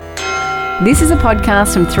This is a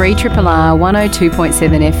podcast from 3RRR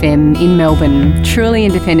 102.7 FM in Melbourne, truly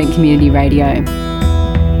independent community radio.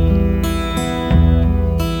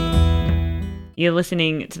 You're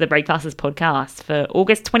listening to the Breakfasters podcast for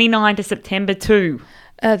August 29 to September 2.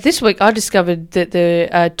 This week I discovered that there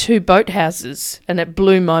are two boathouses and it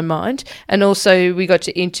blew my mind. And also we got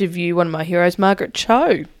to interview one of my heroes, Margaret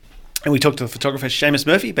Cho. And we talked to the photographer Seamus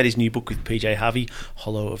Murphy about his new book with PJ Harvey,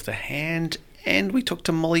 Hollow of the Hand. And we talked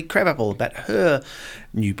to Molly Crabapple about her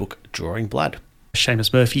new book, Drawing Blood.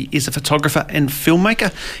 Seamus Murphy is a photographer and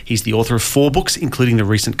filmmaker. He's the author of 4 books, including the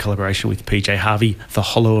recent collaboration with PJ Harvey, The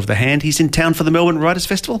Hollow of the Hand. He's in town for the Melbourne Writers'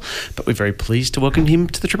 Festival, but we're very pleased to welcome him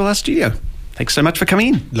to the Triple R studio. Thanks so much for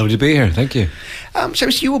coming in. Lovely to be here. Thank you.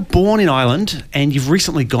 Seamus, you were born in Ireland and you've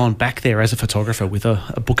recently gone back there as a photographer with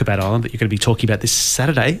a book about Ireland that you're going to be talking about this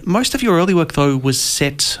Saturday. Most of your early work, though, was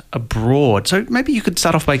set abroad. So maybe you could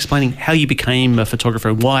start off by explaining how you became a photographer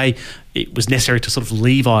and why it was necessary to sort of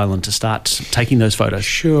leave Ireland to start taking those photos.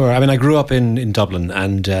 Sure. I mean, I grew up in Dublin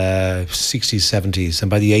and 60s, 70s,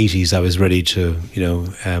 and by the 80s I was ready to,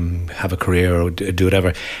 have a career or do whatever.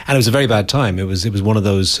 And it was a very bad time. It was one of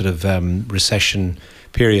those sort of recession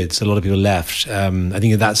periods. A lot of people left. I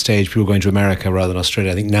think at that stage people were going to America rather than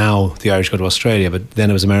Australia. I think now the Irish go to Australia, but then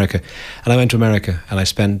it was America. And I went to America and I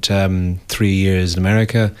spent 3 years in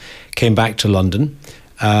America, came back to London.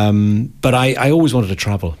 But I always wanted to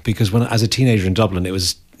travel because as a teenager in Dublin, it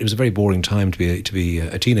was a very boring time to be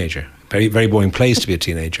a teenager. Very, very boring place to be a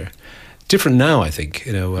teenager. Different now, I think.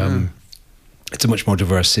 It's a much more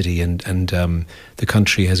diverse city, and the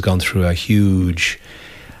country has gone through a huge,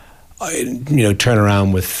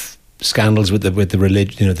 turnaround with scandals with the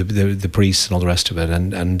religion, the priests and all the rest of it,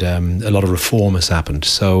 and a lot of reform has happened.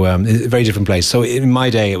 So a very different place. So in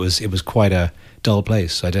my day, it was quite a dull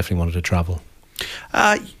place. So I definitely wanted to travel.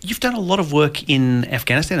 You've done a lot of work in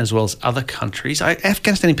Afghanistan as well as other countries.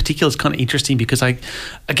 Afghanistan in particular is kind of interesting because I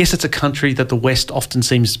guess it's a country that the West often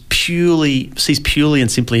sees purely and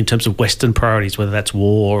simply in terms of Western priorities, whether that's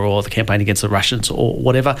war or the campaign against the Russians or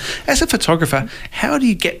whatever. As a photographer, how do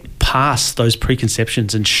you get past those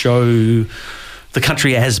preconceptions and show the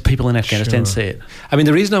country as people in Afghanistan see it? I mean,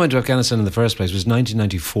 the reason I went to Afghanistan in the first place was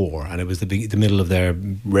 1994, and it was the middle of their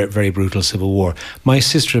very brutal civil war. My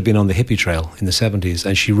sister had been on the hippie trail in the 70s,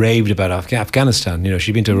 and she raved about Afghanistan.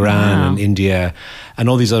 She'd been to Iran and India and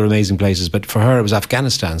all these other amazing places, but for her it was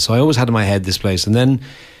Afghanistan. So I always had in my head this place. And then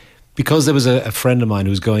because there was a friend of mine who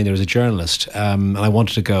was going there as a journalist, and I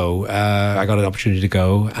wanted to go, I got an opportunity to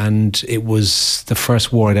go, and it was the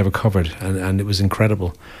first war I'd ever covered, and it was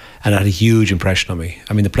incredible. And it had a huge impression on me.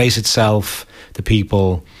 I mean, the place itself, the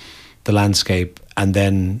people, the landscape, and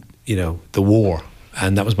then, the war.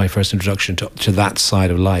 And that was my first introduction to that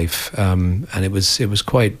side of life. And it was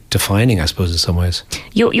quite defining, I suppose, in some ways.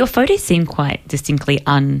 Your photos seem quite distinctly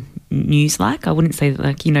un-news-like. I wouldn't say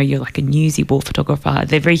that, you're like a newsy war photographer.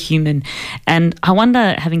 They're very human. And I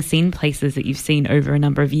wonder, having seen places that you've seen over a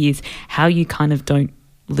number of years, how you kind of don't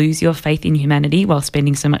lose your faith in humanity while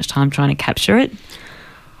spending so much time trying to capture it.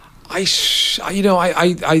 I'm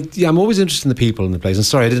always interested in the people in the place. And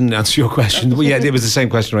sorry, I didn't answer your question. Well, yeah, it was the same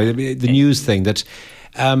question, right? The news thing that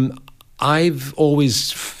I've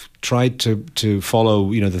always tried to follow,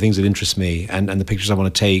 the things that interest me, and the pictures I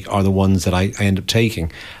want to take are the ones that I end up taking.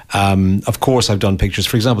 Of course, I've done pictures.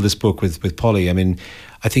 For example, this book with Polly. I mean,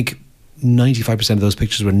 I think 95% of those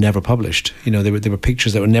pictures were never published. They were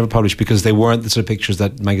pictures that were never published because they weren't the sort of pictures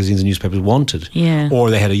that magazines and newspapers wanted,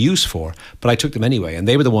 or they had a use for. But I took them anyway, and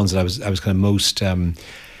they were the ones that I was kind of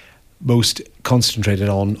most concentrated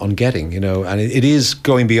on getting. And it is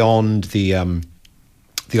going beyond the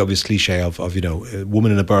obvious cliche of a woman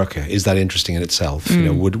in a burqa. Is that interesting in itself?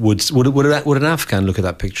 Would an Afghan look at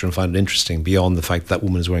that picture and find it interesting beyond the fact that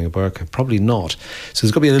woman is wearing a burqa? Probably not. So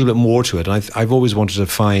there's got to be a little bit more to it. And I've always wanted to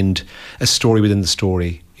find a story within the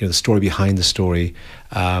story. The story behind the story.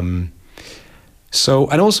 So,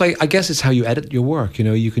 and also, I guess it's how you edit your work.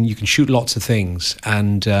 You can shoot lots of things,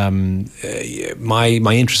 and my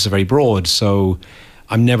interests are very broad. So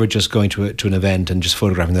I'm never just going to an event and just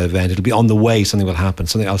photographing the event. It'll be on the way, something will happen.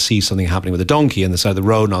 I'll see something happening with a donkey on the side of the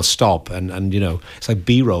road, and I'll stop. And it's like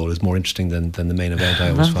B-roll is more interesting than the main event. I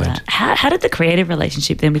always find. That. How did the creative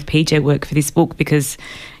relationship then with PJ work for this book? Because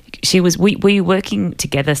were you working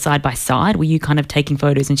together side by side? Were you kind of taking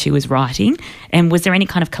photos and she was writing? And was there any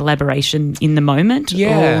kind of collaboration in the moment?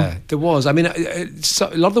 Yeah, there was. I mean, a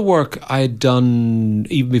lot of the work I had done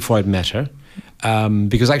even before I'd met her.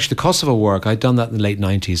 Because actually the Kosovo work, I'd done that in the late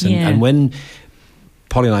 90s. And when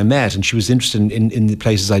Polly and I met and she was interested in the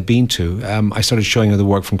places I'd been to, I started showing her the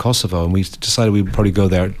work from Kosovo, and we decided we would probably go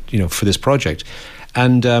there, for this project.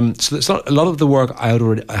 And so it's not, a lot of the work I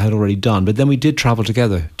had already done, but then we did travel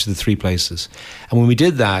together to the 3 places. And when we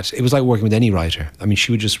did that, it was like working with any writer. I mean,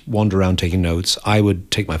 she would just wander around taking notes. I would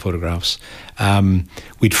take my photographs.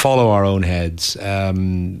 We'd follow our own heads.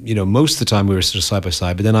 Most of the time we were sort of side by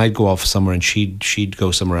side, but then I'd go off somewhere and she'd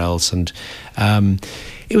go somewhere else. And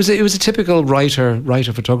it was a typical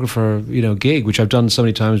writer photographer gig, which I've done so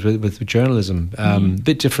many times with journalism. A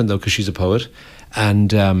bit different though, because she's a poet.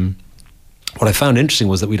 And what I found interesting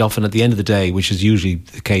was that we'd often, at the end of the day, which is usually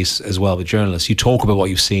the case as well with journalists, you talk about what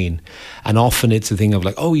you've seen, and often it's a thing of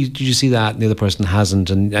like, oh, did you see that? And the other person hasn't,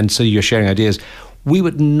 and so you're sharing ideas. We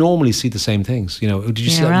would normally see the same things. Did you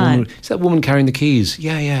see that woman carrying the keys?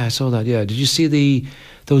 Yeah, I saw that. Yeah, did you see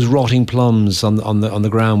those rotting plums on the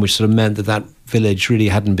ground, which sort of meant that village really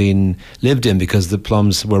hadn't been lived in because the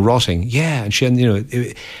plums were rotting? Yeah, and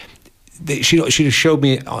she'd have showed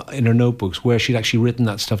me in her notebooks where she'd actually written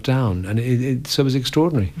that stuff down, and so it was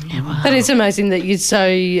extraordinary. Yeah, wow. That is amazing that you're so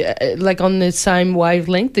on the same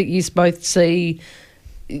wavelength, that you both see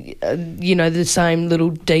the same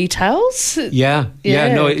little details. Yeah.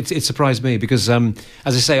 No, it surprised me because, as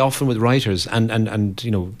I say, often with writers, and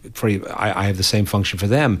I have the same function for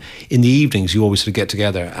them. In the evenings, you always sort of get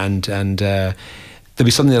together and there'll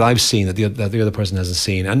be something that I've seen that the other person hasn't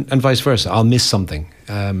seen, and vice versa. I'll miss something.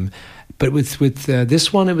 But with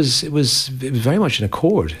this one, it was very much an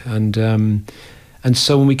accord, and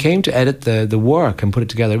so when we came to edit the work and put it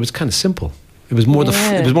together, it was kind of simple. It was more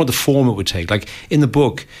the form it would take. Like in the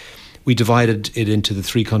book, we divided it into the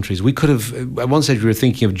 3 countries. We could have, at one stage, we were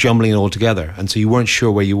thinking of jumbling it all together, and so you weren't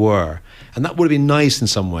sure where you were, and that would have been nice in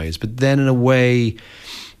some ways. But then, in a way,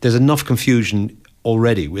 there's enough confusion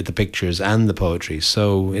already with the pictures and the poetry.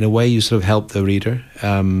 So in a way, you sort of help the reader,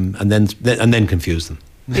 and then confuse them.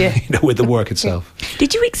 Yeah. With the work itself.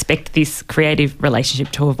 Did you expect this creative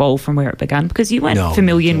relationship to evolve from where it began? Because you weren't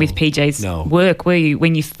familiar with PJ's work, were you,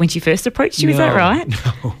 when she first approached you? Is that right?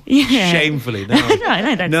 No. Yeah. Shamefully,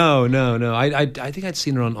 no. No. I think I'd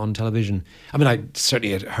seen her on television. I mean, I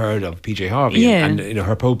certainly had heard of PJ Harvey, and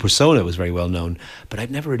her whole persona was very well known, but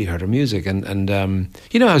I'd never really heard her music. And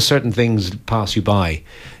you know how certain things pass you by,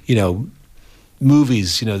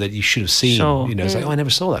 movies, that you should have seen. Sure. It's like, I never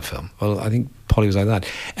saw that film. Well, I think Polly was like that.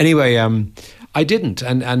 Anyway, I didn't,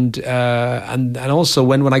 and also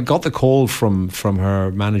when I got the call from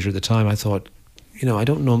her manager at the time, I thought, I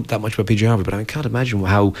don't know that much about PJ Harvey, but I can't imagine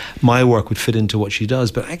how my work would fit into what she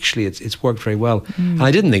does. But actually, it's worked very well, and I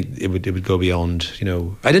didn't think it would go beyond.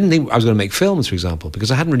 I didn't think I was going to make films, for example, because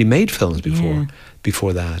I hadn't really made films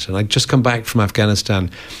before that, and I'd just come back from Afghanistan.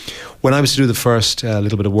 When I was to do the first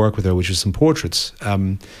little bit of work with her, which was some portraits,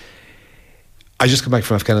 I just come back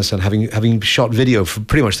from Afghanistan having shot video for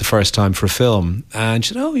pretty much the first time for a film, and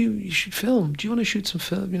she said, "Oh, you should film. Do you want to shoot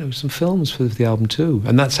some films for the album too?"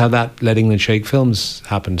 And that's how that Let England Shake Films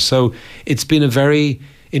happened. So it's been a very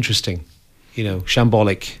interesting,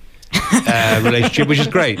 shambolic relationship, which is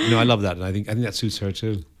great. I love that, and I think that suits her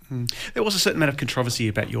too. There was a certain amount of controversy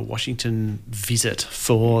about your Washington visit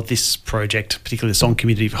for this project, particularly the Song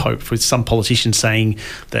Community of Hope, with some politicians saying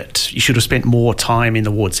that you should have spent more time in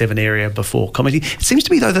the Ward 7 area before commenting. It seems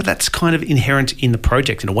to me, though, that that's kind of inherent in the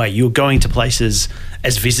project in a way. You're going to places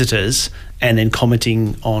as visitors and then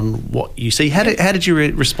commenting on what you see. How did you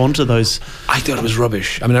respond to those? I thought it was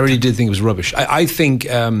rubbish. I mean, I really did think it was rubbish. I think,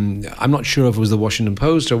 I'm not sure if it was the Washington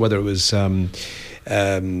Post or whether it was...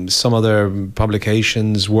 some other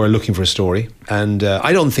publications were looking for a story, and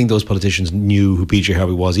I don't think those politicians knew who PJ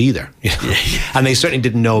Harvey was either, and they certainly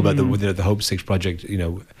didn't know about the Hope 6 project,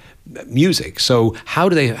 music. So how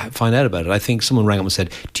do they find out about it? I think someone rang up and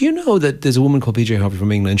said, "Do you know that there's a woman called PJ Harvey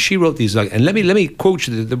from England? She wrote these, and let me quote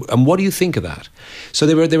you. And what do you think of that?" So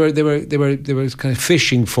they were kind of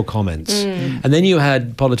fishing for comments, and then you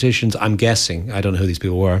had politicians. I'm guessing, I don't know who these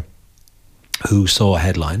people were, who saw a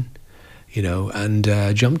headline, and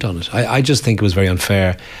jumped on it. I just think it was very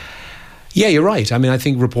unfair. Yeah, you're right. I mean, I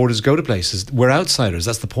think reporters go to places. We're outsiders.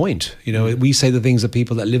 That's the point. We say the things that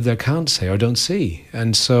people that live there can't say or don't see.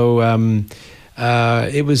 And so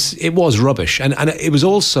it was rubbish. And it was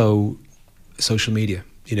also social media,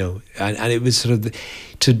 and it was sort of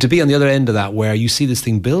to be on the other end of that, where you see this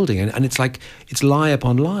thing building and it's like it's lie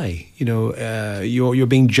upon lie. You're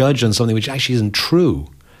being judged on something which actually isn't true.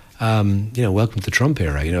 Welcome to the Trump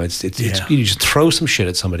era. It's you just throw some shit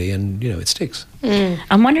at somebody and it sticks.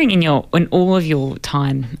 I'm wondering in all of your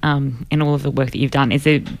time, in all of the work that you've done, has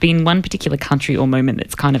there been one particular country or moment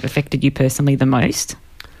that's kind of affected you personally the most?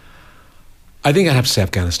 I think I'd have to say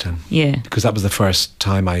Afghanistan. Yeah, because that was the first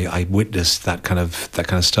time I witnessed that kind of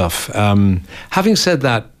stuff. Having said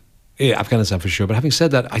that, Yeah, Afghanistan for sure. But having said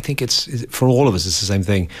that, I think it's for all of us, it's the same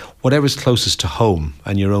thing. Whatever's closest to home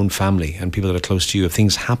and your own family and people that are close to you, if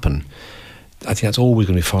things happen, I think that's always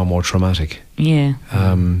going to be far more traumatic. Yeah.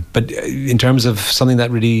 But in terms of something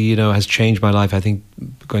that really, has changed my life, I think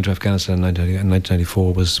going to Afghanistan in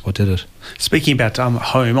 1994 was what did it. Speaking about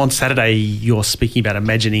home, on Saturday you're speaking about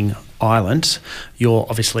Imagining Ireland. You're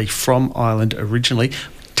obviously from Ireland originally.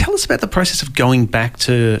 Tell us about the process of going back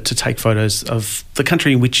to take photos of the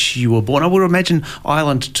country in which you were born. I would imagine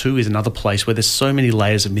Ireland too is another place where there's so many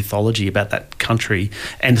layers of mythology about that country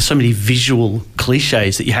and so many visual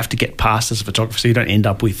cliches that you have to get past as a photographer so you don't end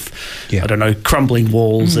up with, I don't know, crumbling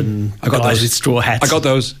walls and guys with straw hats. I got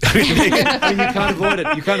those. I mean, you can't avoid it.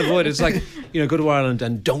 You can't avoid it. It's like, go to Ireland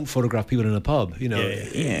and don't photograph people in a pub.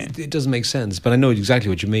 It doesn't make sense. But I know exactly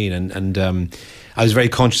what you mean. And I was very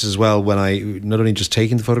conscious as well when I not only just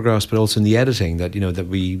taking the photographs but also in the editing that that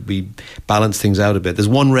we balance things out a bit. There's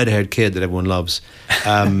one red-haired kid that everyone loves.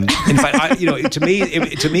 In fact, to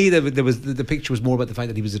me there was the picture was more about the fact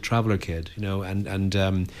that he was a traveller kid, and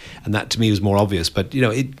that to me was more obvious. But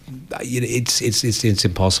it's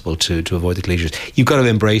impossible to avoid the cliches. You've got to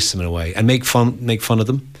embrace them in a way and make fun of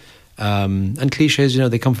them. And cliches,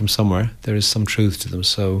 they come from somewhere. There is some truth to them.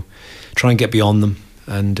 So try and get beyond them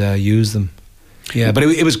and use them. Yeah, but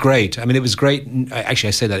it was great. I mean, it was great. Actually,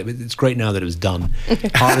 I say that it's great now that it was done.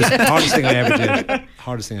 Hardest thing I ever did.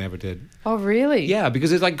 Hardest thing I ever did. Oh, really? Yeah,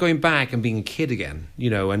 because it's like going back and being a kid again,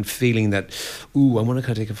 and feeling that, I want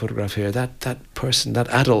to take a photograph here. That person, that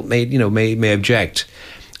adult may object.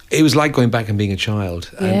 It was like going back and being a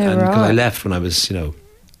child. And because I left when I was, I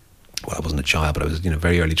wasn't a child, but I was,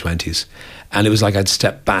 very early 20s. And it was like I'd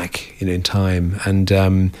stepped back, in time.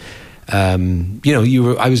 And, I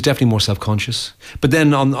was definitely more self-conscious. But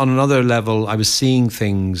then on another level, I was seeing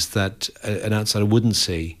things that an outsider wouldn't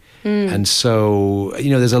see. And so,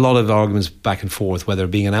 there's a lot of arguments back and forth whether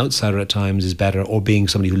being an outsider at times is better or being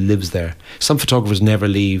somebody who lives there. Some photographers never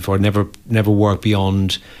leave or never work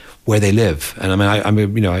beyond where they live. And I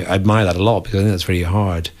mean, I admire that a lot because I think that's very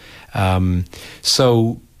hard.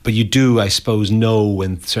 But you do, I suppose, know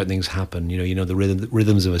when certain things happen. The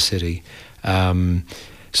rhythms of a city.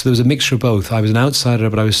 So there was a mixture of both. I was an outsider,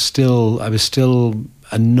 but I was still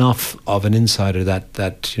enough of an insider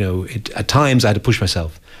that at times I had to push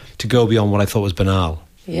myself to go beyond what I thought was banal.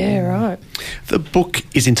 Yeah, right. The book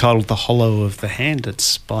is entitled The Hollow of the Hand.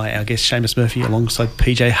 It's by our guest Seamus Murphy alongside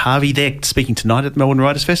PJ Harvey. They're speaking tonight at the Melbourne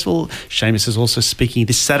Writers' Festival. Seamus is also speaking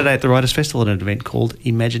this Saturday at the Writers' Festival at an event called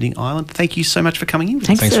Imagining Ireland. Thank you so much for coming in.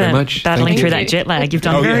 Thanks very much. Battling through that jet lag. You've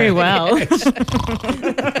done very well.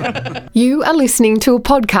 You are listening to a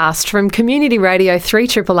podcast from Community Radio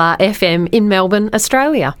 3RRR FM in Melbourne,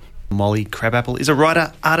 Australia. Molly Crabapple is a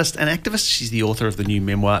writer, artist and activist. She's the author of the new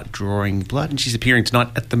memoir, Drawing Blood, and she's appearing tonight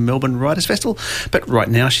at the Melbourne Writers' Festival. But right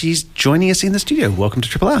now she's joining us in the studio. Welcome to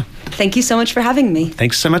Triple R. Thank you so much for having me.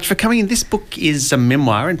 Thanks so much for coming in. This book is a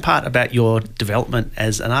memoir in part about your development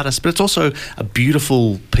as an artist, but it's also a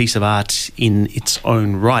beautiful piece of art in its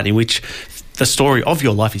own right, in which the story of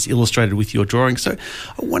your life is illustrated with your drawing. So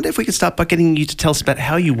I wonder if we could start by getting you to tell us about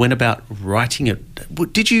how you went about writing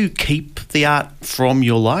it. Did you keep the art from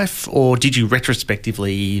your life, or did you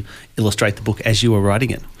retrospectively illustrate the book as you were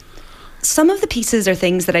writing it? Some of the pieces are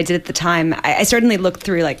things that I did at the time. I certainly looked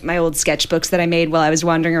through my old sketchbooks that I made while I was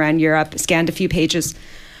wandering around Europe, scanned a few pages.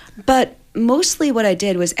 But mostly what I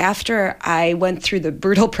did was, after I went through the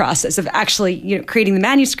brutal process of actually creating the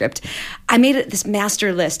manuscript, I made this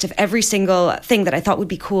master list of every single thing that I thought would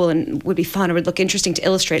be cool and would be fun or would look interesting to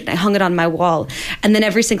illustrate, and I hung it on my wall. And then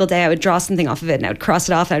every single day I would draw something off of it, and I would cross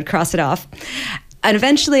it off, and I would cross it off. And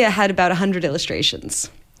eventually I had about 100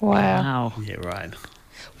 illustrations. Wow. Yeah, right.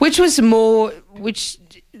 Which was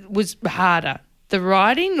harder, the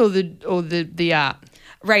writing or the art?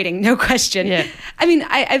 Writing, no question. Yeah. I mean,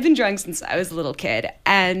 I've been drawing since I was a little kid,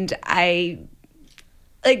 and I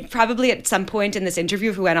probably at some point in this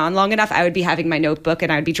interview, if we went on long enough, I would be having my notebook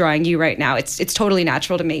and I would be drawing you right now. It's totally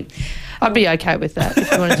natural to me. I'd be okay with that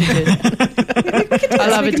if you wanted to do that. I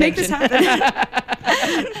love attention. Make this happen.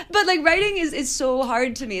 But writing is so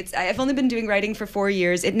hard to me. I've only been doing writing for 4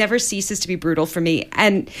 years. It never ceases to be brutal for me.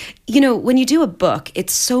 And when you do a book,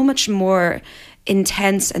 it's so much more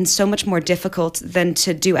intense and so much more difficult than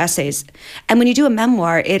to do essays. And when you do a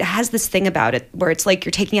memoir, it has this thing about it where it's like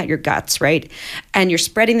you're taking out your guts, right? And you're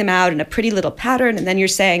spreading them out in a pretty little pattern, and then you're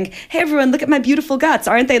saying, hey, everyone, look at my beautiful guts.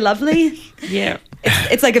 Aren't they lovely? Yeah.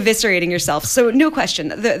 It's like eviscerating yourself. So no question.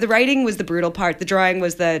 The writing was the brutal part. The drawing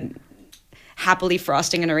was the happily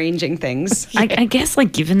frosting and arranging things. I guess,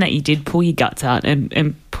 given that you did pull your guts out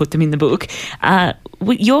and put them in the book,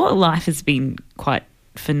 your life has been quite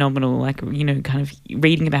phenomenal. Like, kind of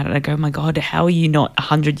reading about it, I go, oh my God, how are you not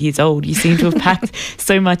 100 years old? You seem to have packed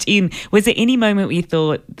so much in. Was there any moment where you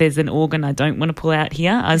thought, there's an organ I don't want to pull out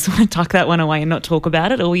here, I just want to tuck that one away and not talk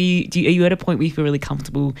about it? Or are you at a point where you feel really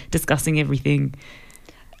comfortable discussing everything?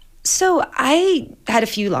 So I had a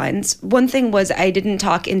few lines. One thing was I didn't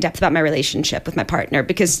talk in depth about my relationship with my partner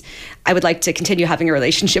because I would like to continue having a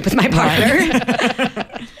relationship with my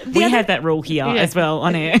partner. We had that rule here as well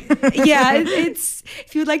on air. Yeah, it's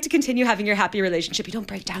if you would like to continue having your happy relationship, you don't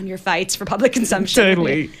break down your fights for public consumption.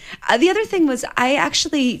 Totally. The other thing was I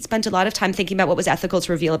actually spent a lot of time thinking about what was ethical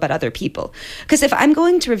to reveal about other people. Because if I'm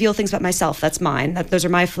going to reveal things about myself, that's mine. Those are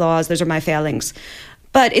my flaws. Those are my failings.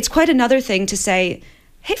 But it's quite another thing to say,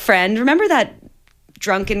 hey, friend, remember that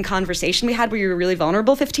drunken conversation we had where you were really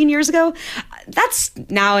vulnerable 15 years ago? That's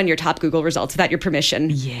now in your top Google results without your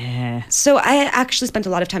permission. Yeah. So I actually spent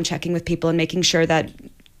a lot of time checking with people and making sure that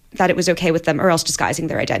it was okay with them or else disguising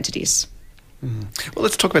their identities. Well,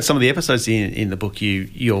 let's talk about some of the episodes in the book.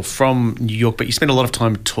 You're from New York, but you spend a lot of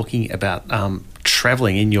time talking about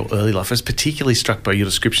travelling in your early life. I was particularly struck by your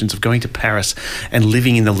descriptions of going to Paris and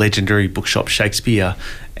living in the legendary bookshop Shakespeare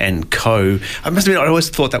and Co. I must admit, I always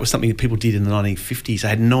thought that was something that people did in the 1950s. I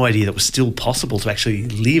had no idea that was still possible to actually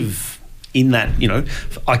live in that,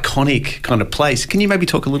 iconic kind of place. Can you maybe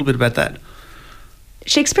talk a little bit about that?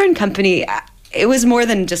 Shakespeare and Company, it was more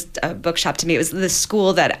than just a bookshop to me. It was the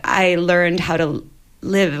school that I learned how to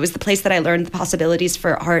live. It was the place that I learned the possibilities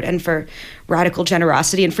for art and for radical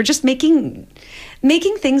generosity and for just making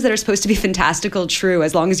things that are supposed to be fantastical true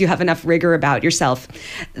as long as you have enough rigor about yourself.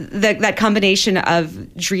 That combination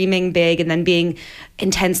of dreaming big and then being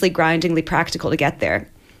intensely, grindingly practical to get there.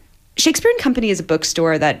 Shakespeare and Company is a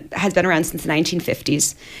bookstore that has been around since the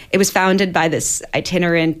 1950s. It was founded by this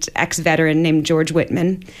itinerant ex-veteran named George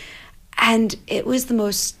Whitman. And it was the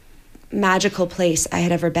most magical place I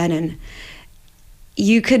had ever been in.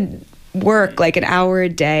 You could work like an hour a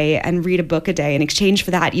day and read a book a day. In exchange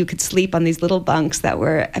for that, you could sleep on these little bunks that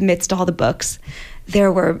were amidst all the books.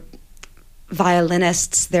 There were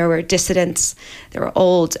violinists, there were dissidents, there were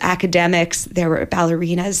old academics, there were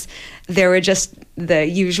ballerinas. There were just the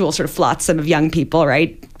usual sort of flotsam of young people,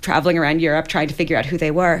 right? Traveling around Europe trying to figure out who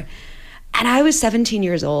they were. And I was 17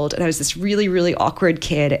 years old, and I was this really, really awkward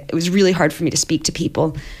kid. It was really hard for me to speak to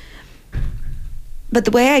people. But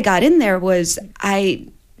the way I got in there was I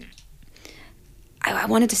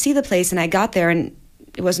wanted to see the place, and I got there, and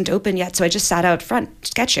it wasn't open yet, so I just sat out front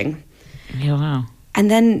sketching. Yeah, wow. And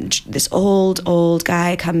then this old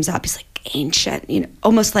guy comes up. He's like ancient,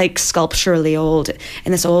 almost like sculpturally old,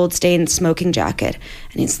 in this old stained smoking jacket.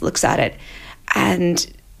 And he looks at it, and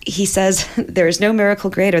he says, there is no miracle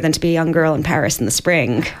greater than to be a young girl in Paris in the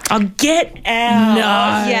spring. Oh, get out.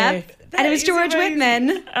 No. Yep. And it was George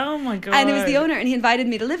Whitman. Oh, my God. And it was the owner, and he invited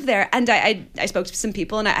me to live there. And I spoke to some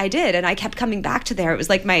people, and I did. And I kept coming back to there. It was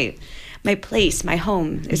like my place, my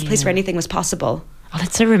home. It was a place where anything was possible. Oh,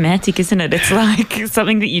 that's so romantic, isn't it? It's like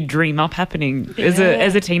something that you dream up happening as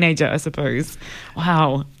a teenager, I suppose.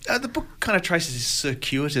 Wow. The book kind of traces this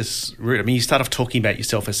circuitous route. I mean, you start off talking about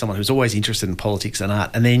yourself as someone who's always interested in politics and art,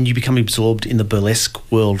 and then you become absorbed in the burlesque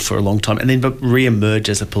world for a long time, and then re-emerge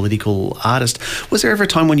as a political artist. Was there ever a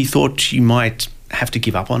time when you thought you might have to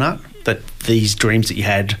give up on art, that these dreams that you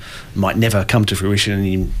had might never come to fruition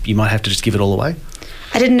and you might have to just give it all away?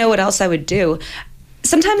 I didn't know what else I would do.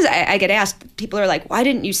 Sometimes I get asked, people are like, why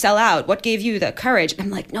didn't you sell out? What gave you the courage? And I'm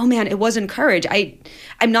like, no, man, it wasn't courage.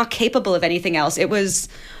 I'm not capable of anything else. It was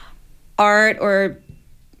art or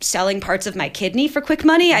selling parts of my kidney for quick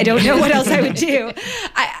money. I don't know what else I would do.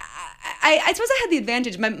 I suppose I had the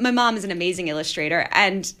advantage. My mom is an amazing illustrator.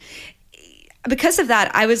 And because of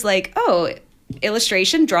that, I was like, oh,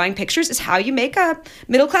 illustration, drawing pictures is how you make a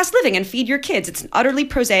middle-class living and feed your kids. It's an utterly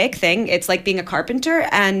prosaic thing. It's like being a carpenter,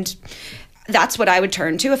 and that's what I would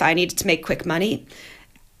turn to if I needed to make quick money.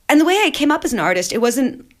 And the way I came up as an artist, it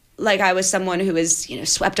wasn't like I was someone who was,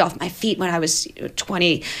 swept off my feet when I was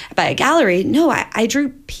 20 by a gallery. No, I drew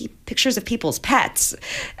pictures of people's pets,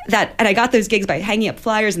 and I got those gigs by hanging up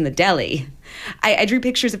flyers in the deli. I drew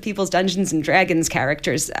pictures of people's Dungeons and Dragons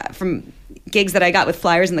characters from gigs that I got with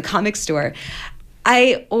flyers in the comic store.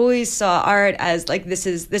 I always saw art as like, this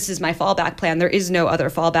is my fallback plan. There is no other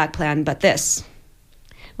fallback plan but this.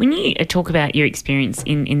 When you talk about your experience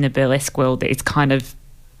in the burlesque world, it's kind of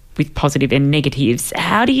with positive and negatives.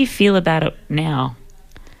 How do you feel about it now?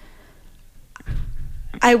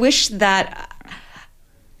 I wish that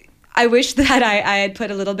I had put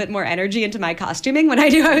a little bit more energy into my costuming when I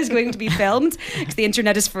knew I was going to be filmed, because the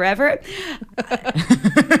internet is forever.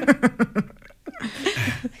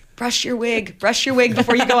 Brush your wig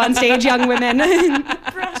before you go on stage, young women.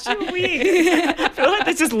 Weird. I feel like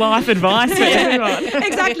that's just life advice for everyone.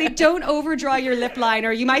 Exactly. Don't overdraw your lip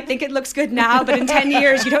liner. You might think it looks good now, but in 10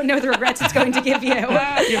 years, you don't know the regrets it's going to give you.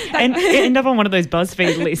 And end up on one of those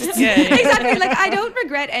BuzzFeed lists. Yeah. Exactly. Like, I don't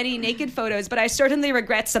regret any naked photos, but I certainly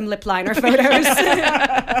regret some lip liner photos.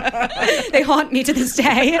 They haunt me to this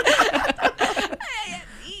day.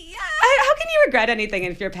 How can you regret anything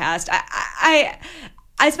in your past?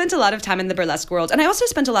 I spent a lot of time in the burlesque world, and I also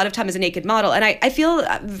spent a lot of time as a naked model, and I feel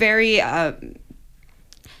very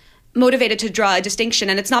motivated to draw a distinction,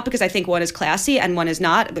 and it's not because I think one is classy and one is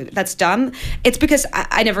not. That's dumb. It's because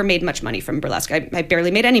I never made much money from burlesque. I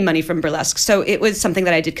barely made any money from burlesque, so it was something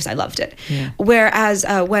that I did because I loved it. Yeah. Whereas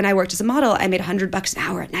when I worked as a model, I made $100 an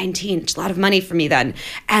hour at 19. It's a lot of money for me then,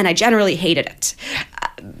 and I generally hated it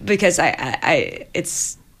because I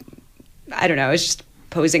don't know, it's just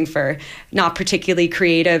posing for not particularly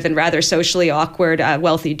creative and rather socially awkward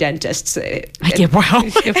wealthy dentists. Wow.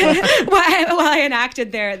 While I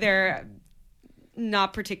enacted their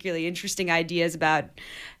not particularly interesting ideas about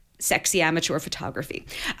sexy amateur photography.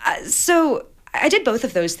 So I did both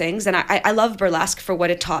of those things, and I love burlesque for what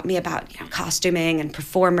it taught me about costuming and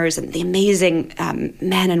performers and the amazing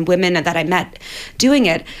men and women that I met doing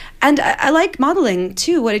it. And I like modeling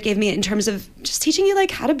too, what it gave me in terms of just teaching you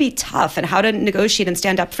how to be tough and how to negotiate and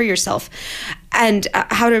stand up for yourself, and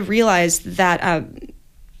how to realize that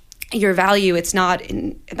your value, it's not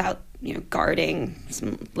about guarding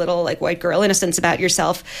some little white girl innocence about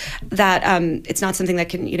yourself, that it's not something that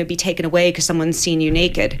can be taken away because someone's seen you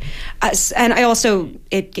naked. And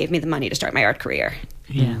it gave me the money to start my art career.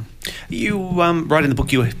 Yeah. You write in the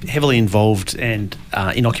book you were heavily involved in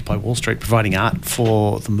Occupy Wall Street, providing art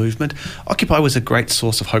for the movement. Occupy was a great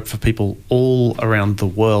source of hope for people all around the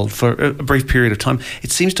world for a brief period of time.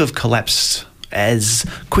 It seems to have collapsed as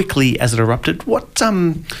quickly as it erupted. What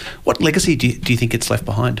legacy do you think it's left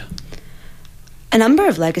behind? A number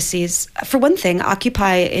of legacies. For one thing,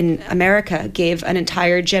 Occupy in America gave an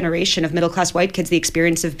entire generation of middle-class white kids the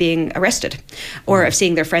experience of being arrested or of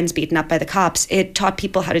seeing their friends beaten up by the cops. It taught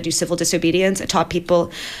people how to do civil disobedience. It taught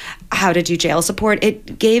people how to do jail support.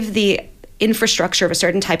 It gave the infrastructure of a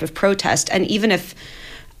certain type of protest. And even if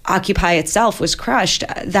Occupy itself was crushed,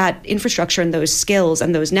 that infrastructure and those skills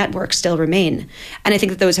and those networks still remain. And I think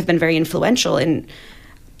that those have been very influential in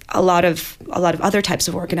a lot of other types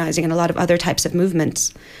of organizing and a lot of other types of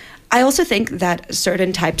movements. I also think that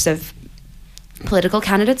certain types of political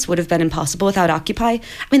candidates would have been impossible without Occupy. I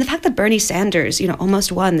mean, the fact that Bernie Sanders,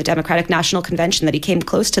 almost won the Democratic National Convention, that he came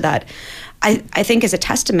close to that, I think is a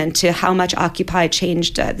testament to how much Occupy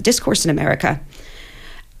changed the discourse in America.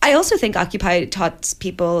 I also think Occupy taught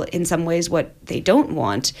people in some ways what they don't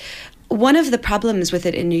want. One of the problems with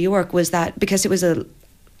it in New York was that because it was a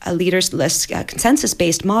leaderless,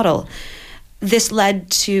 consensus-based model, this led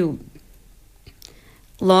to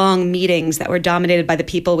long meetings that were dominated by the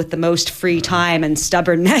people with the most free time and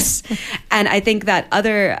stubbornness. And I think that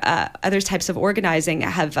other types of organizing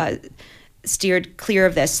have steered clear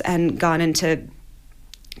of this and gone into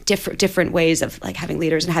different ways of having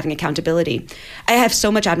leaders and having accountability. I have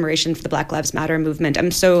so much admiration for the Black Lives Matter movement. I'm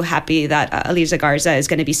so happy that Aliza Garza is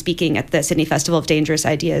going to be speaking at the Sydney Festival of Dangerous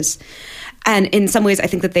Ideas. And in some ways, I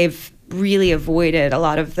think that they've really avoided a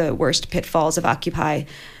lot of the worst pitfalls of Occupy,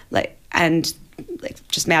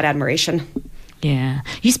 just mad admiration. Yeah.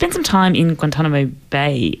 You spent some time in Guantanamo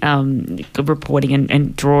Bay reporting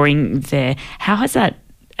and drawing there. How has that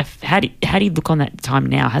how do you look on that time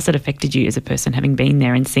now? Has it affected you as a person having been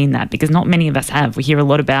there and seen that? Because not many of us have. We hear a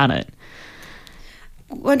lot about it.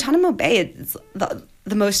 Guantanamo Bay is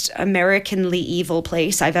the most Americanly evil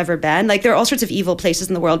place I've ever been. There are all sorts of evil places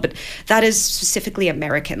in the world, but that is specifically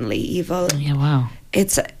Americanly evil. Yeah, wow.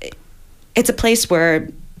 It's a place where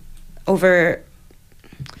over,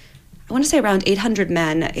 I want to say around 800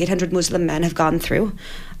 Muslim men have gone through.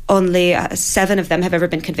 Only 7 of them have ever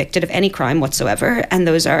been convicted of any crime whatsoever, and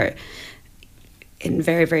those are in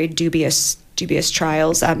very, very dubious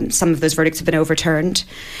trials. Some of those verdicts have been overturned.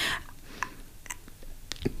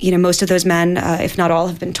 Most of those men, if not all,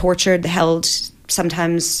 have been tortured, held,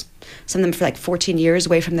 sometimes some of them for 14 years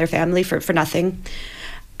away from their family for nothing.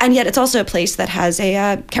 And yet it's also a place that has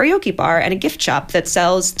a karaoke bar and a gift shop that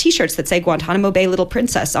sells T-shirts that say Guantanamo Bay Little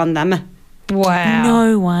Princess on them. Wow.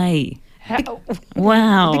 No way.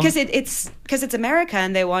 Wow. Because it's America,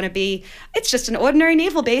 and they want to be, it's just an ordinary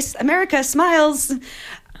naval base. America smiles.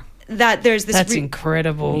 That there's this that's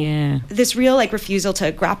incredible. Yeah. This real refusal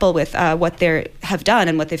to grapple with what they have done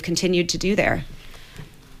and what they've continued to do there.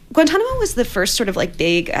 Guantanamo was the first sort of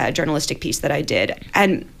big journalistic piece that I did,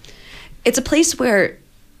 and it's a place where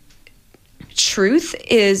truth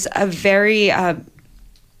is a very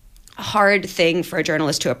hard thing for a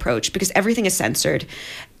journalist to approach because everything is censored.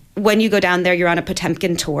 When you go down there, you're on a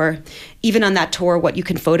Potemkin tour. Even on that tour, what you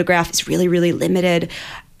can photograph is really, really limited.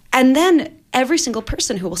 And then every single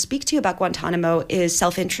person who will speak to you about Guantanamo is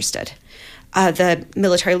self-interested. The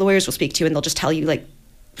military lawyers will speak to you and they'll just tell you like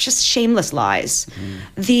just shameless lies.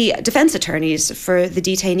 The defense attorneys for the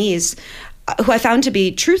detainees, who I found to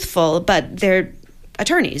be truthful, but they're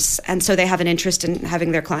attorneys, and so they have an interest in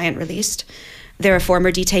having their client released. There are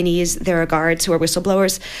former detainees, there are guards who are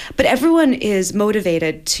whistleblowers, but everyone is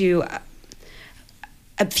motivated to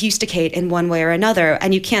obfuscate in one way or another,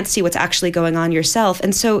 and you can't see what's actually going on yourself.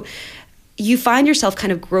 And so you find yourself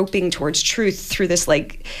kind of groping towards truth through this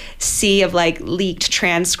like sea of like leaked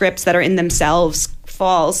transcripts that are in themselves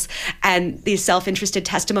false, and these self-interested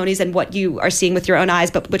testimonies and what you are seeing with your own eyes,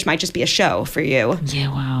 but which might just be a show for you. Yeah,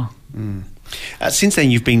 wow. Since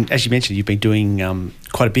then, you've been, as you mentioned, you've been doing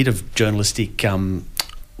quite a bit of journalistic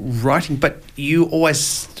writing, but you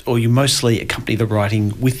mostly accompany the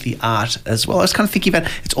writing with the art as well. I was kind of thinking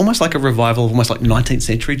about, it's almost like a revival of almost like 19th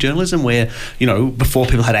century journalism where, before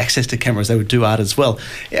people had access to cameras, they would do art as well.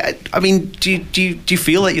 I mean, do you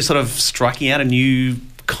feel that you're sort of striking out a new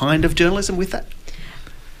kind of journalism with that?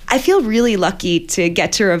 I feel really lucky to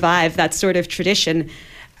get to revive that sort of tradition.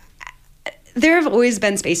 There have always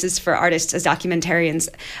been spaces for artists as documentarians.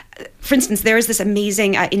 For instance, there is this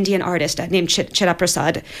amazing Indian artist named Chetta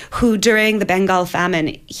Prasad, who during the Bengal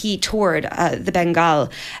famine, he toured the Bengal.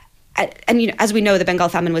 And as we know, the Bengal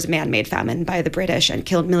famine was a man-made famine by the British and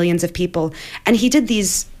killed millions of people. And he did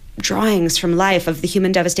these drawings from life of the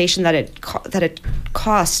human devastation that it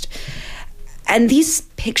cost. And these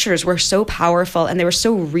pictures were so powerful, and they were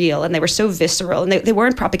so real, and they were so visceral, and they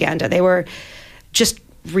weren't propaganda. They were just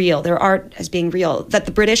real, their art as being real, that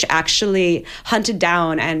the British actually hunted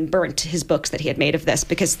down and burnt his books that he had made of this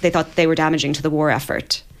because they thought they were damaging to the war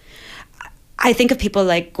effort. I think of people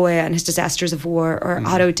like Goya and his Disasters of War, or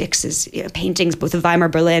Otto Dix's paintings, both of Weimar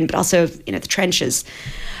Berlin, but also the trenches.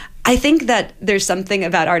 I think that there's something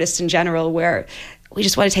about artists in general where we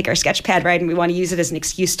just want to take our sketch pad, right, and we want to use it as an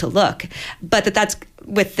excuse to look. But that's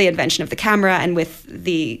with the invention of the camera and with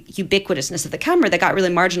the ubiquitousness of the camera that got really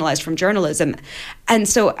marginalized from journalism. And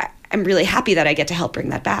so I'm really happy that I get to help bring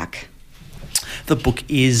that back. The book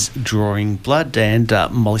is Drawing Blood, and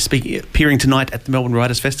Molly appearing tonight at the Melbourne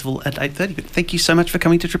Writers' Festival at 8:30. But thank you so much for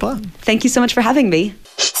coming to Triple R. Thank you so much for having me.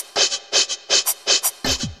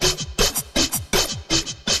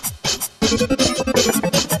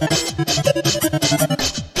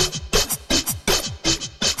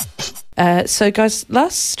 So, guys,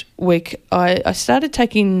 last week I started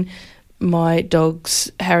taking my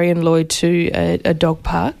dogs, Harry and Lloyd, to a dog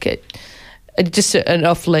park just an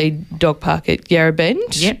off-lead dog park at Yarra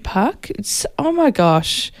Bend Park. It's, oh my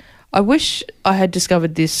gosh, I wish I had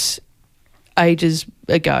discovered this ages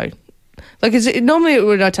ago. Like, normally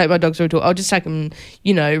when I take my dogs to a tour, I'll just take them,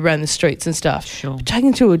 around the streets and stuff. Sure. But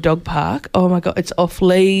taking them to a dog park, oh my God, it's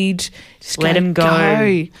off-lead. Just let them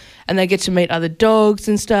go. And they get to meet other dogs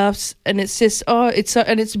and stuff. And it's just,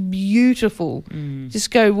 it's beautiful.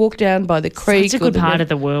 Just go walk down by the creek. Such a good part of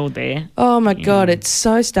the world there. Oh my God, it's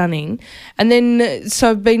so stunning. And then,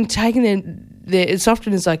 so I've been taking them there as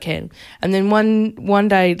often as I can. And then one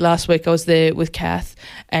day last week I was there with Kath,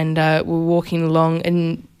 and we were walking along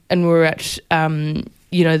and we were at,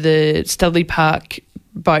 the Studley Park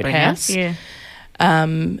boathouse. Yeah.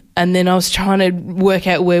 And then I was trying to work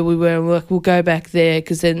out where we were, and we're like, we'll go back there,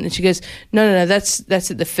 because then she goes, no, that's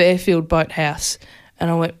at the Fairfield boathouse.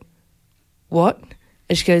 And I went, what?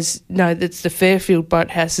 And she goes, no, that's the Fairfield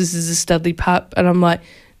boathouse. This is the Studley Park. And I'm like,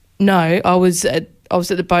 no, I was at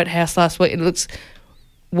the boathouse last week. And it looks,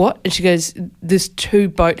 what? And she goes, there's two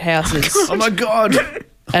boathouses. Oh my God.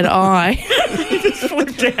 And I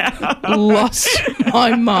lost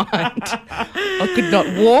my mind. I could not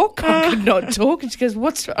walk. I could not talk. And she goes,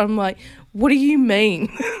 I'm like, what do you mean?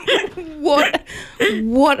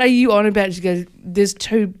 What are you on about? She goes, there's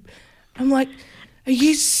two. I'm like, are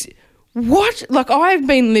you... What? Like, I've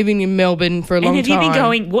been living in Melbourne for a long time. And have you been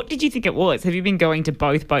going... What did you think it was? Have you been going to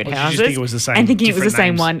both boathouses? Or did you just think it was the same, and thinking it was the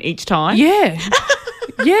same names? one each time? Yeah.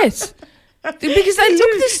 Yes. Because they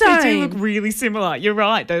look the same. They do look really similar. You're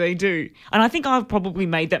right, though, they do. And I think I've probably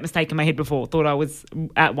made that mistake in my head before. Thought I was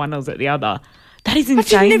at one, I was at the other. That is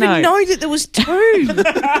insane, I didn't even though. know that there was two.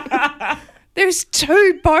 There's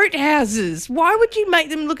two boathouses. Why would you make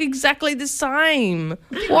them look exactly the same?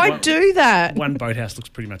 Why do that? One boathouse looks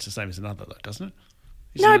pretty much the same as another, though, doesn't it?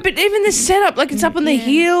 No, but even the setup, like it's up on the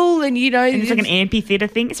hill, and And it's like an amphitheatre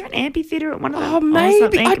thing. Is there an amphitheatre at one of them? Oh,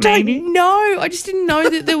 maybe. I don't know. I just didn't know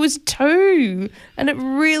that there was two, and it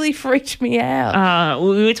really freaked me out.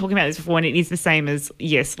 We were talking about this before, and it is the same as,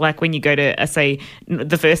 yes, like when you go to, say,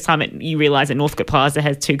 the first time you realise that Northcote Plaza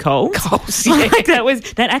has two Coles. Yeah. Like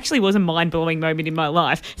that actually was a mind-blowing moment in my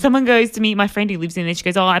life. Someone goes to me, my friend who lives in there, she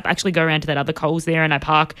goes, I actually go around to that other Coles there, and I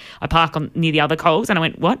park near the other Coles. And I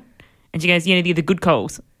went, what? And she goes, the good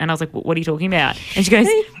Coles. And I was like, what are you talking about? And she goes,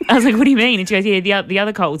 I was like, what do you mean? And she goes, the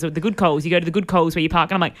other Coles, the good Coles. You go to the good Coles where you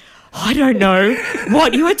park. And I'm like, I don't know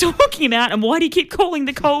what you are talking about, and why do you keep calling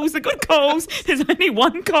the Coles the good Coles? There's only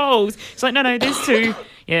one Coles. She's like, no, there's two.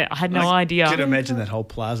 Yeah, I had no idea. I can imagine that whole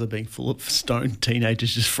plaza being full of stoned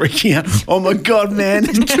teenagers just freaking out. Oh my God, man,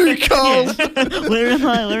 there's two Coles. Where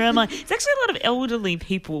am I? It's actually a lot of elderly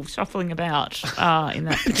people shuffling about in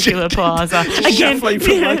that particular plaza. Shuffling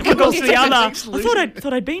from one Coles to the other. I next to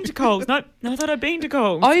thought I'd been to Coles. No, I thought I'd been to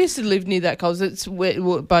Coles. I used to live near that Coles. It's where,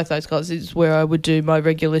 both those Coles is where I would do my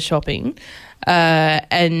regular shopping.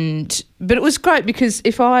 But it was great because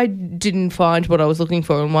if I didn't find what I was looking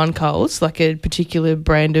for in one Coles, like a particular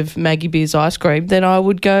brand of Maggie Beer's ice cream, then I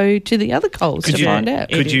would go to the other Coles to find out.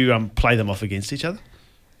 Could you play them off against each other?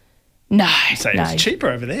 No. Say it's cheaper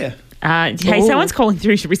over there. Hey, someone's calling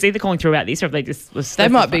through. Should we see the calling through about this, or if they just... They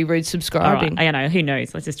might be resubscribing. Right. I know. Who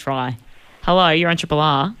knows? Let's just try. Hello, you're on Triple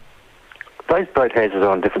R. Those boat houses are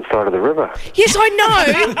on a different side of the river. Yes, I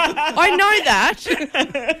know. I know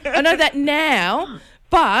that. I know that now.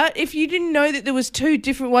 But if you didn't know that there was two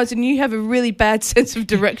different ones and you have a really bad sense of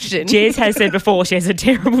direction... Jez has said before she has a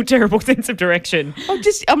terrible, terrible sense of direction.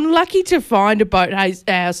 I'm lucky to find a boat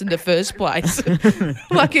house in the first place.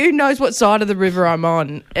 Like, who knows what side of the river I'm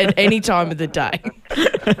on at any time of the day.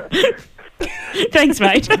 Thanks,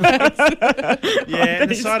 mate. Yeah, and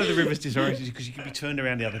the side of the river is disoriented because you could be turned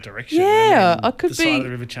around the other direction. Yeah, I could the be. The side of the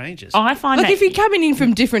river changes. I find like that, if you're coming in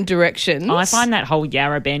from different directions. I find that whole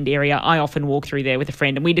Yarra Bend area, I often walk through there with a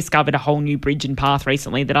friend, and we discovered a whole new bridge and path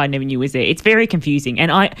recently that I never knew was there. It's very confusing,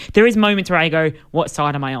 and there is moments where I go, what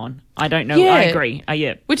side am I on? I don't know. Yeah. I agree.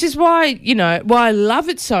 Yeah. Which is why, why I love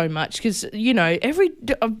it so much because,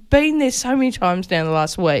 I've been there so many times now in the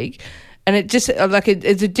last week. And it just,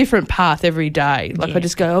 it's a different path every day. Like, I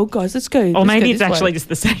just go, oh, guys, let's go. Or maybe it's actually just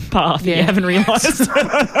the same path. Yeah. You haven't realised.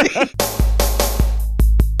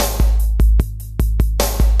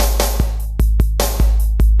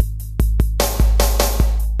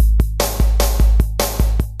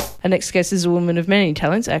 Our next guest is a woman of many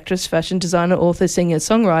talents, actress, fashion designer, author, singer,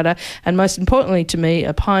 songwriter, and most importantly to me,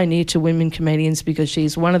 a pioneer to women comedians because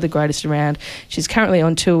she's one of the greatest around. She's currently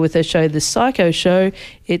on tour with her show, The Psycho Show.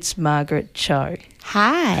 It's Margaret Cho.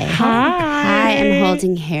 Hi, I'm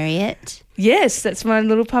holding Harriet. Yes, that's my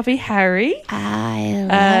little puppy, Harry.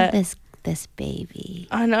 I love this baby.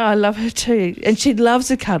 I know, I love her too. And she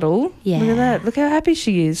loves a cuddle. Yeah. Look at that. Look how happy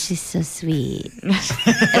she is. She's so sweet.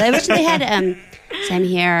 I wish they had... So I'm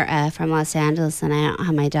here from Los Angeles, and I don't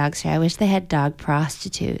have my dogs here. I wish they had dog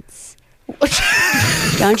prostitutes.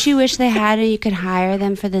 Don't you wish they had, and you could hire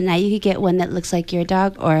them for the night? You could get one that looks like your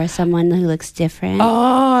dog or someone who looks different.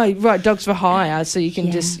 Oh, right, dogs for hire, so you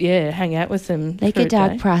can just hang out with them. Like a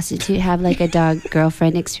dog prostitute, have like a dog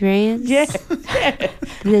girlfriend experience. Yeah.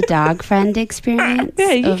 The dog friend experience.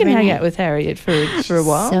 Yeah, you can hang out with Harriet for a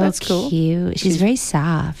while. So that's cool. Cute. She's very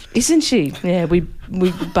soft, isn't she? Yeah, we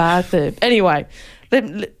bath her. Anyway,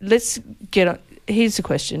 let's get on. Here's the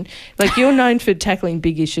question. Like, you're known for tackling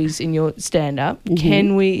big issues in your stand-up. Mm-hmm.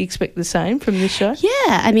 Can we expect the same from this show?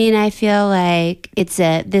 Yeah. I mean, I feel like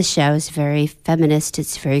this show is very feminist.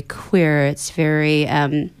 It's very queer. It's very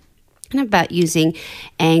about using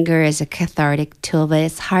anger as a cathartic tool, but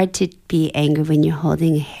it's hard to be angry when you're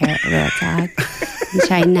holding a little dog. and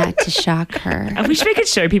trying not to shock her. I wish we could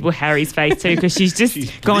show people Harry's face too, because she's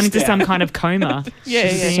just gone into some kind of coma.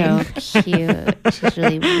 She's so cute. She's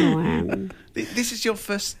really warm. This is your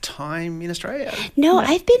first time in Australia? No,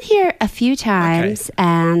 I've been here a few times,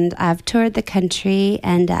 and I've toured the country,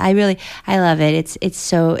 and I love it. It's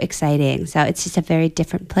so exciting. So it's just a very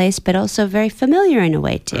different place, but also very familiar in a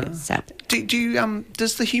way too. So do you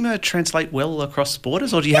does the humour translate well across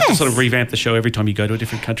borders, or do you have to sort of revamp the show every time you go to a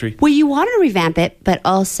different country? Well, you want to revamp it, but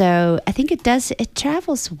also I think it does. It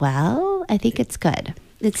travels well. I think it's good.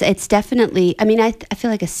 It's definitely, I mean, I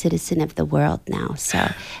feel like a citizen of the world now, so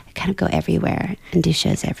I kind of go everywhere and do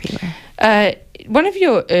shows everywhere. One of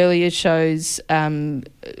your earlier shows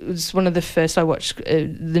was one of the first I watched,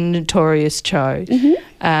 The Notorious Cho. Mm-hmm.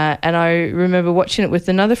 And I remember watching it with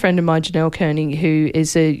another friend of mine, Janelle Koenig, who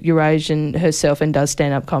is a Eurasian herself and does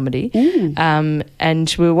stand-up comedy.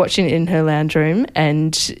 And we were watching it in her lounge room,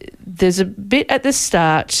 and there's a bit at the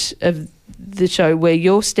start of the show where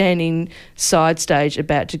you're standing side stage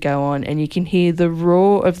about to go on, and you can hear the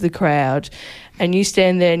roar of the crowd, and you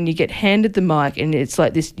stand there and you get handed the mic, and it's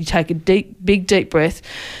like this, you take a big deep breath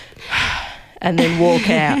and then walk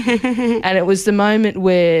out. And it was the moment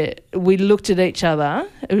where we looked at each other.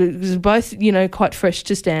 It was both, quite fresh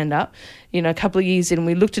to stand up, a couple of years in.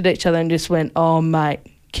 We looked at each other and just went, oh, mate,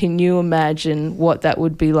 can you imagine what that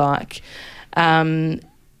would be like?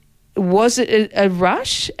 Was it a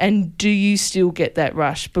rush, and do you still get that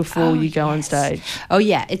rush before you go on stage? Oh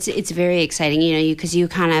yeah, it's very exciting, because you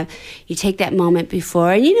kind of you take that moment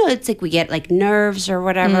before, and it's like we get like nerves or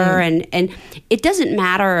whatever, and it doesn't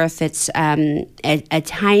matter if it's a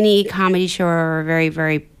tiny comedy show or a very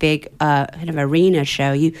very big kind of arena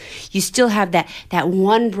show. You still have that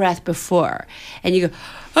one breath before, and you go,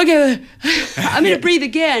 okay, I'm going to breathe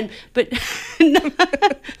again, but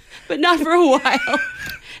not for a while.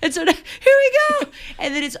 And so here we go,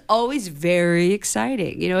 and then it's always very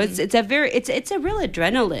exciting. It's a real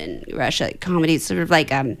adrenaline rush. Like comedy, it's sort of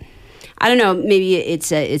like I don't know, maybe it's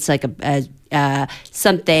like a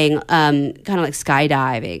something kind of like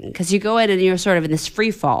skydiving, because you go in and you're sort of in this free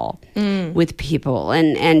fall with people,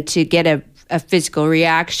 and to get a physical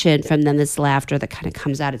reaction from them, this laughter that kind of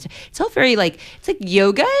comes out. It's all very it's like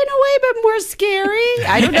yoga in a way, but more scary.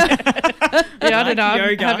 I don't know. I don't know.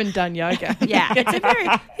 I haven't done yoga. Yeah, it's a very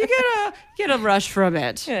you get a rush from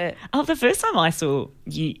it. Yeah. Oh, the first time I saw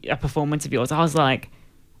a performance of yours, I was like,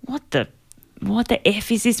 what the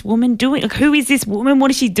F is this woman doing? Like, who is this woman?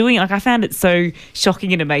 What is she doing? Like, I found it so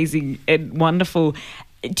shocking and amazing and wonderful.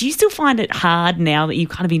 Do you still find it hard now that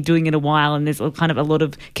you've kind of been doing it a while, and there's kind of a lot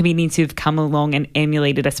of comedians who've come along and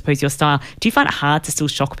emulated, I suppose, your style? Do you find it hard to still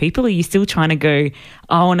shock people? Or are you still trying to go,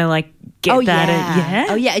 I want to get that? Yeah.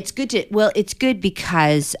 Oh yeah, it's good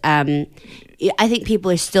because I think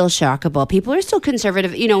people are still shockable. People are still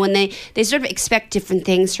conservative. When they sort of expect different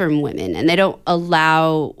things from women, and they don't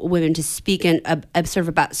allow women to speak sort of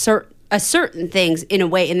about certain things in a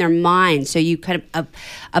way in their mind. So you kind of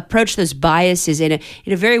approach those biases in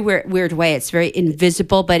a very weird way. It's very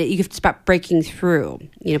invisible, but you have to start breaking through.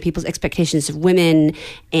 People's expectations of women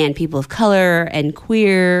and people of color and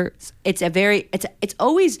queer. It's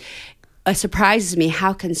always surprises me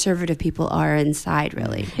how conservative people are inside,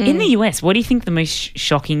 really. In the US, what do you think the most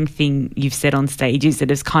shocking thing you've said on stage is that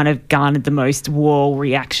has kind of garnered the most wall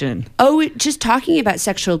reaction? Oh, just talking about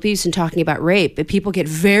sexual abuse and talking about rape, but people get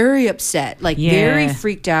very upset, very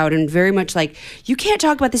freaked out, and very much like, you can't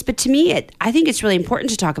talk about this. But to me, I think it's really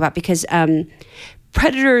important to talk about, because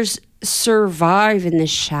predators survive in the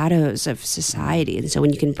shadows of society, and so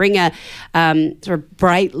when you can bring a sort of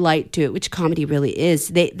bright light to it, which comedy really is,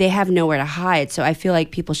 they have nowhere to hide. So I feel like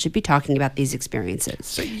people should be talking about these experiences.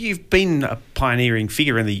 So you've been a pioneering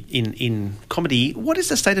figure in comedy. What is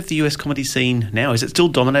the state of the US comedy scene now? Is it still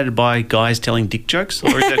dominated by guys telling dick jokes,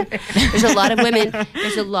 or is it? There's a lot of women.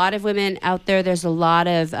 There's a lot of women out there. There's a lot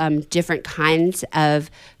of different kinds of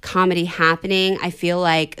comedy happening. I feel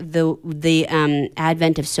like the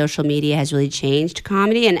advent of social media has really changed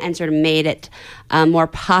comedy and sort of made it more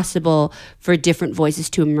possible for different voices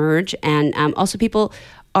to emerge. And also people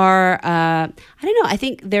are, I don't know, I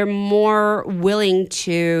think they're more willing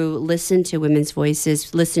to listen to women's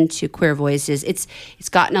voices, listen to queer voices. It's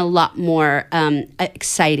gotten a lot more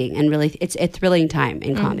exciting, and really it's a thrilling time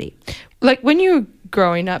in comedy. Like when you were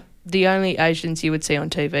growing up, the only Asians you would see on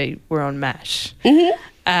TV were on MASH.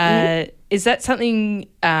 Is that something,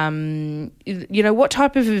 what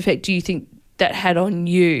type of effect do you think that had on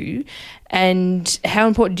you, and how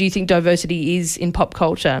important do you think diversity is in pop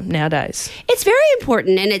culture nowadays? It's very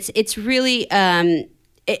important, and it's really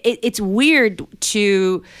it's weird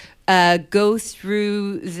to go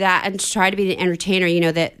through that and try to be an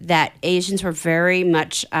entertainer. That Asians were very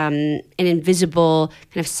much an invisible,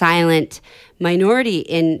 kind of silent minority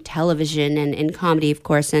in television and in comedy, of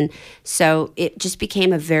course, and so it just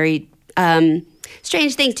became a very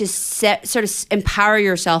strange thing to sort of empower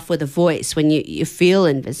yourself with a voice when you feel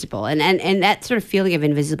invisible, and that sort of feeling of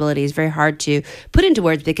invisibility is very hard to put into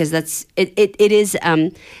words, because it is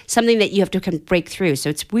something that you have to kind of break through. So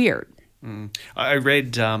it's weird. I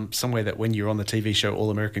read somewhere that when you were on the TV show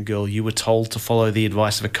All American Girl, you were told to follow the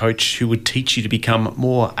advice of a coach who would teach you to become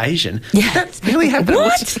more Asian. Yeah. Did that really happen?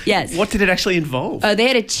 What? Yes. What did it actually involve? They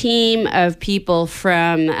had a team of people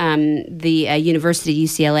from the University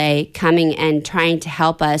UCLA coming and trying to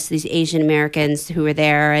help us, these Asian Americans who were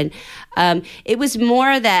there. And it was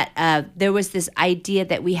more that there was this idea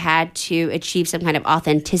that we had to achieve some kind of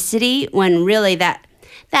authenticity, when really that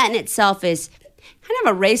in itself is kind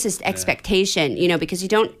of a racist expectation, because you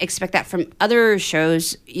don't expect that from other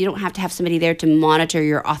shows. You don't have to have somebody there to monitor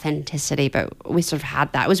your authenticity, but we sort of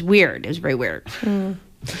had that. It was weird. It was very weird.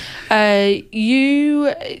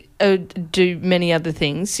 You do many other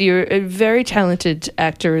things. You're a very talented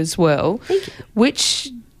actor as well. Thank you. Which,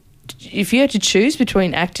 if you had to choose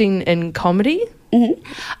between acting and comedy? Mm-hmm.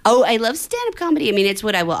 Oh, I love stand-up comedy. I mean, it's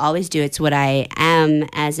what I will always do. It's what I am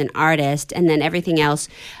as an artist, and then everything else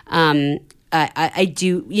I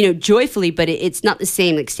do, joyfully, but it's not the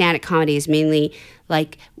same. Like stand-up comedy is mainly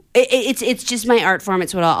like it's just my art form.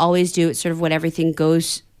 It's what I'll always do. It's sort of what everything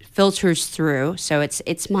filters through. So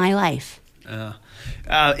it's my life.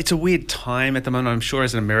 It's a weird time at the moment. I'm sure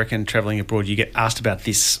as an American travelling abroad, you get asked about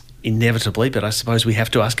this inevitably, but I suppose we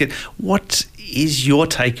have to ask it. What is your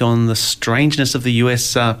take on the strangeness of the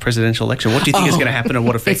US presidential election? What do you think is going to happen, and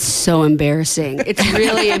what effect? It's so embarrassing. It's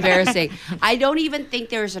really embarrassing. I don't even think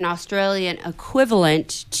there's an Australian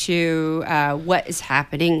equivalent to what is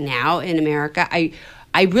happening now in America.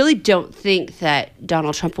 I really don't think that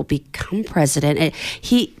Donald Trump will become president.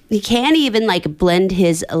 He can't even blend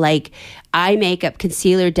his eye makeup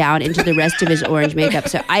concealer down into the rest of his orange makeup.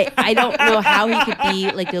 So I don't know how he could be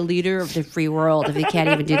the leader of the free world if he can't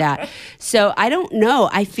even do that. So I don't know.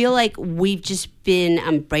 I feel like we've just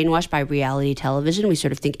been brainwashed by reality television. We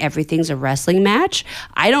sort of think everything's a wrestling match.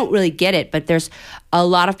 I don't really get it, but there's a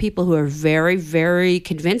lot of people who are very, very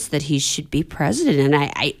convinced that he should be president. And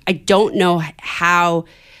I don't know how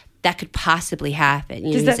that could possibly happen.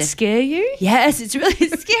 Does that scare you? Yes, it's really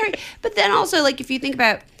scary. But then also, if you think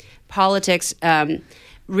about politics,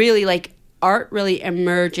 really, art really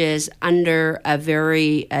emerges under a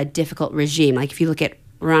very difficult regime. If you look at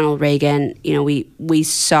Ronald Reagan, we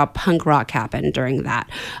saw punk rock happen during that.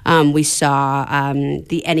 We saw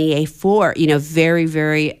the NEA4, very,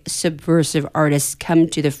 very subversive artists come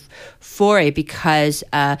to the fore because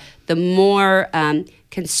the more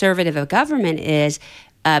conservative a government is,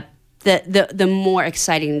 the more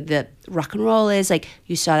exciting the rock and roll is.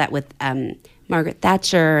 You saw that with Margaret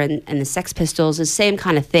Thatcher and the Sex Pistols, the same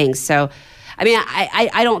kind of thing. So, I mean,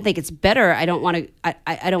 I don't think it's better. I don't want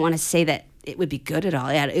to say that it would be good at all.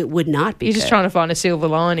 It would not be. You're just trying to find a silver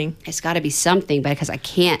lining. It's got to be something, because I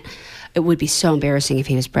can't. It would be so embarrassing if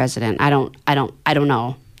he was president. I don't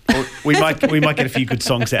know. Well, we might get a few good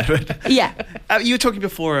songs out of it. Yeah. You were talking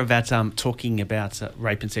before about talking about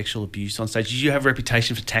rape and sexual abuse on stage. You have a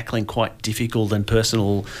reputation for tackling quite difficult and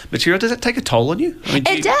personal material. Does that take a toll on you?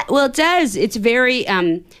 It does. Well, it does. It's very,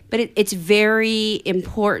 but it's very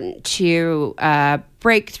important to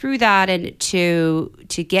break through that and to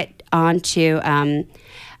get onto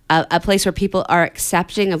a place where people are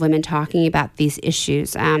accepting of women talking about these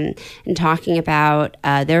issues and talking about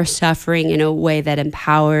their suffering in a way that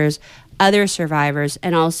empowers other survivors,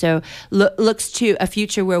 and also looks to a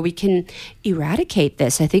future where we can eradicate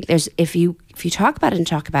this. I think if you talk about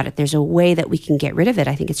it, there's a way that we can get rid of it.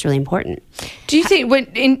 I think it's really important. Do you think, when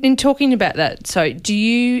in talking about that, so do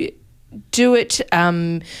you do it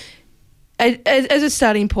as a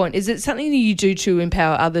starting point? Is it something that you do to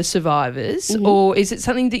empower other survivors, mm-hmm. or is it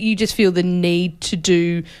something that you just feel the need to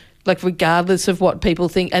do, regardless of what people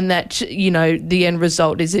think, and that, the end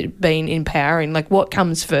result is it being empowering? What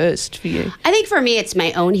comes first for you? I think for me, it's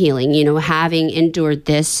my own healing, having endured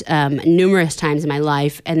this numerous times in my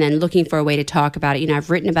life, and then looking for a way to talk about it.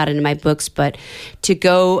 I've written about it in my books, but to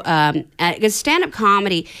go, because stand-up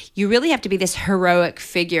comedy, you really have to be this heroic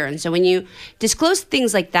figure. And so when you disclose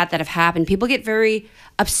things like that have happened, people get very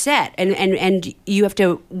upset, and you have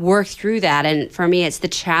to work through that. And for me, it's the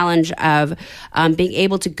challenge of being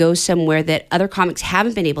able to go somewhere that other comics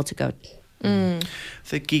haven't been able to go.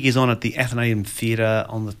 The gig is on at the Athenaeum Theatre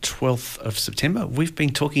on the 12th of September. We've been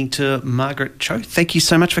talking to Margaret Cho. Thank you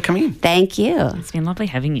so much for coming in. Thank you. It's been lovely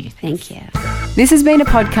having you. Thank you. This has been a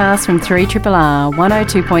podcast from 3RRR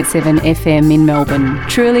 102.7 FM in Melbourne.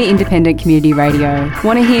 Truly independent community radio.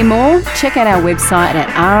 Want to hear more? Check out our website at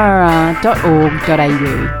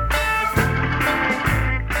rrr.org.au.